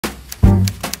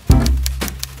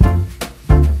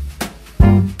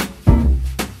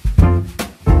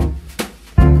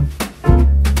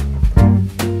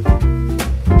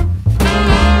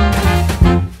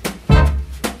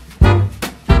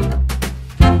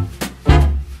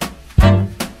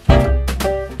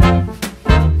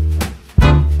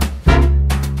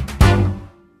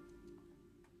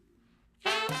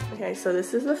guys, so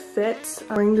this is the fit.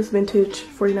 I'm wearing this vintage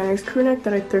 49ers crew neck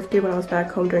that I thrifted when I was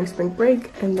back home during spring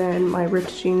break, and then my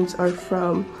ripped jeans are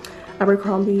from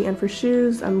Abercrombie, and for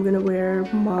shoes I'm gonna wear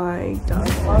my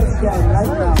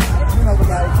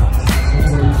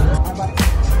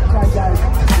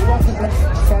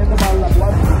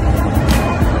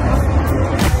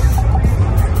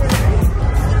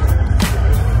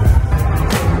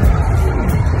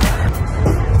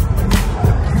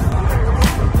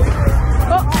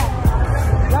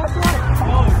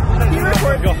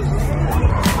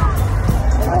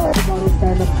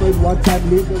one time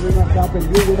leave the ring on top and you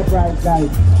win the prize, guys.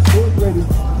 Who's ready?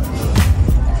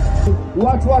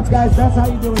 Watch guys, that's how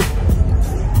you do it.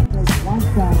 One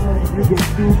time you get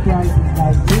 2 prizes,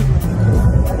 guys.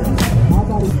 How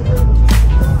about it?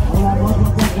 Alright, welcome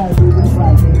back, guys. You win the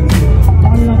prize.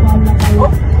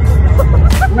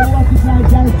 Who wants the prize,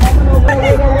 guys? Come on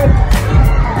over, wait.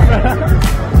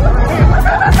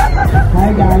 Hi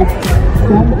guys.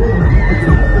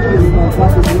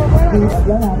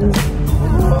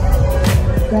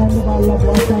 Stand by love,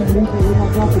 one time, leave the ring on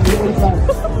top and you win the prize.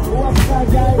 What's that,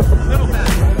 guys?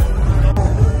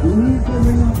 Leave the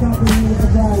ring on top and you win the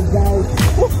prize, guys.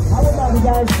 How about it,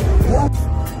 guys?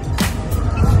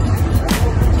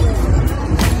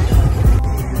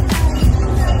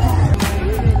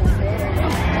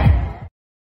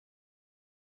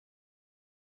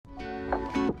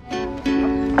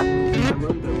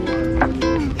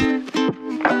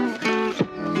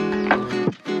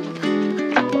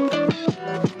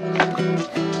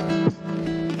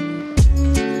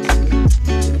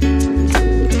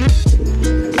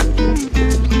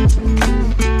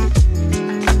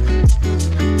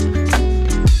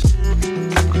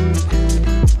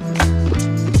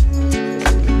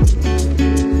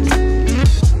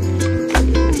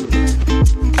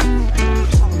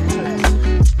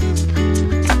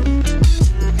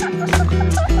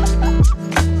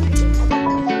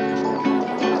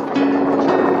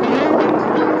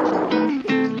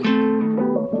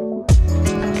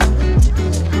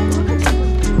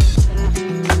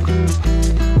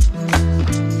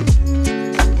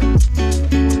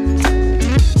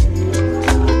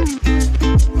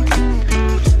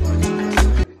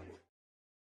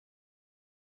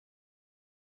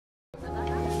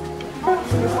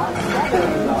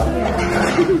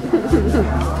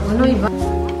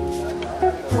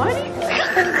 What?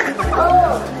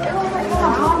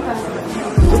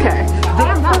 Okay.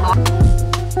 Damn, that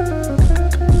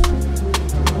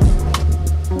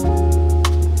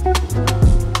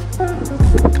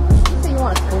so you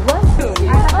want what?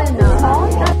 I haven't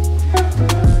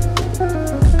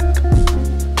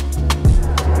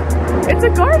It's a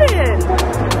garden!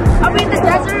 I'm in the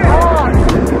desert!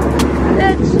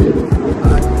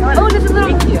 Oh, there's a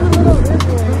little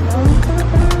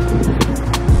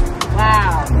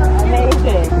wow,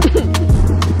 amazing.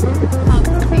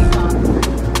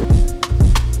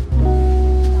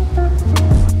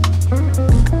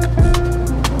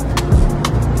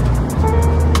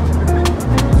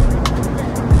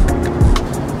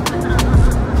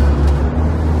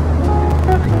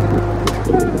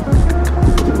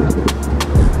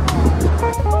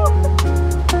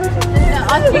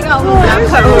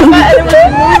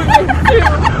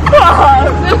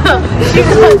 She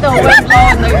put the weight low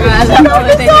on the grass. That's all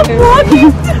they do.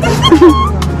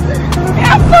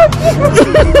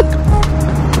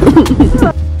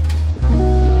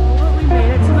 We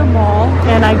made it to the mall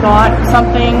and I got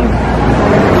something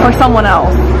for someone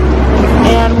else.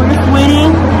 And we're just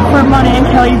waiting for Monet and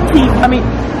Kelly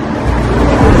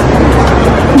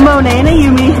Monet and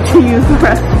Ayumi to use the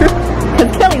restroom.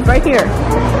 Because Kelly's right here.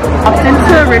 Up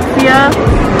into Aritzia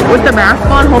with the mask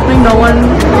on, hoping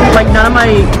none of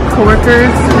my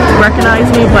coworkers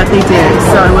recognized me, but they did,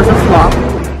 so it was a flop.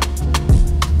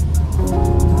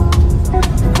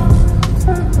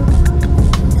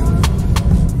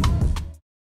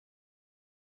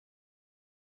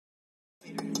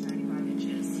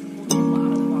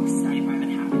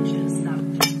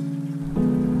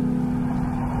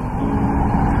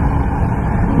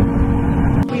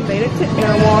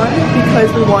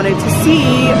 Because we wanted to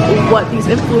see what these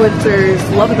influencers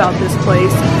love about this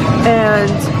place, and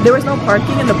there was no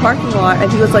parking in the parking lot,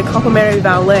 and he was like complimentary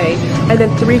valet, and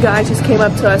then 3 guys just came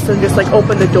up to us and just like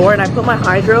opened the door, and I put my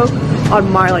hydro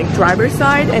on my like driver's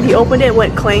side, and he opened it,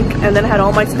 went clank, and then I had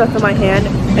all my stuff in my hand,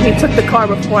 and he took the car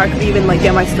before I could even like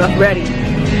get my stuff ready.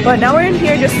 But now we're in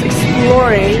here just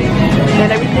exploring,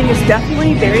 and everything is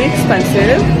definitely very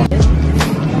expensive.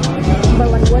 But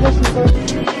like, what is people?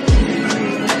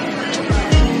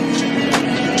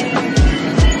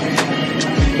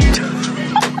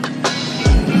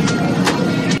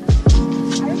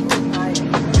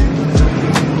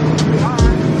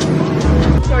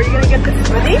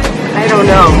 don't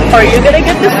know. Are you gonna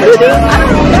get this smoothie? I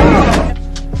don't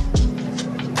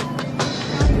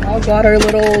know. All got our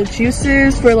little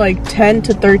juices for like $10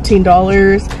 to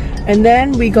 $13, and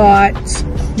then we got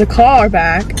the car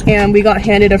back and we got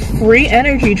handed a free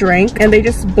energy drink, and they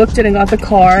just booked it and got the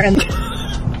car. And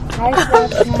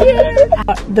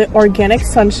the organic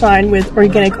sunshine with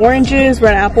organic oranges,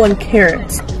 red apple, and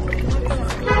carrots.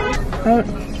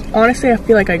 Honestly, I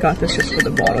feel like I got this just for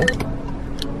the bottle.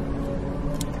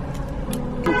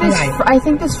 I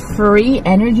think this free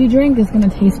energy drink is gonna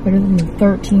taste better than the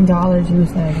 $13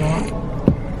 juice that I got.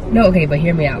 No, okay, but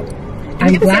hear me out.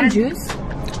 I'm glad juice.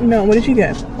 No, what did you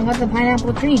get? I got the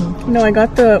pineapple cream. No, I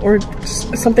got the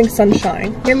something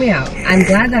sunshine. Hear me out. I'm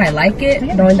glad that I like it,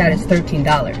 knowing that it's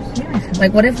 $13.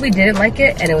 Like, what if we didn't like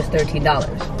it and it was $13,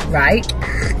 right?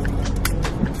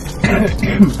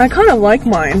 I kind of like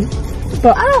mine,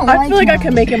 but I feel like I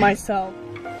can make it myself.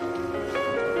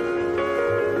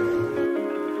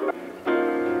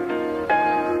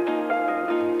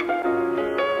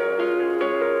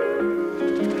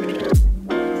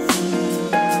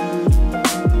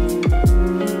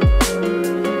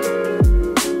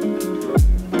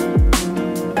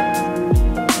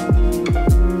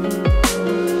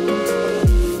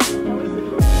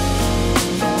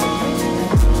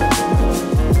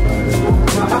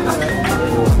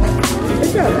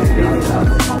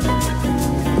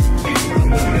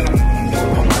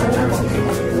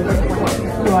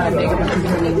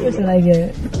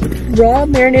 Raw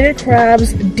marinated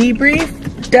crabs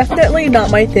debrief, definitely not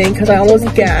my thing because I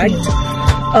almost gagged.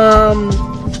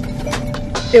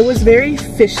 It was very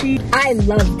fishy. I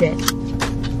loved it.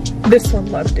 This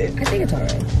one loved it. I think it's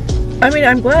alright. I mean,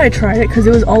 I'm glad I tried it because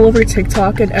it was all over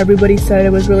TikTok and everybody said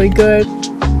it was really good.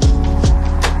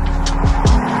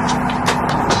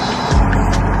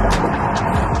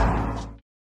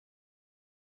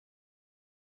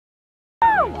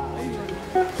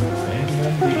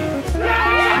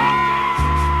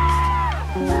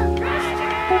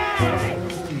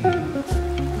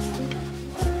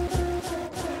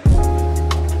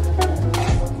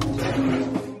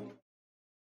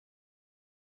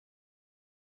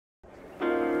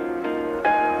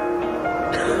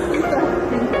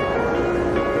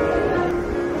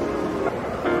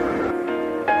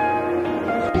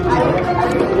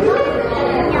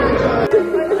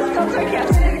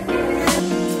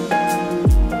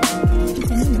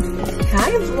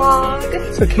 Hi vlog.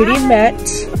 So Katie met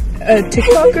a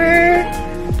TikToker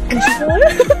and she's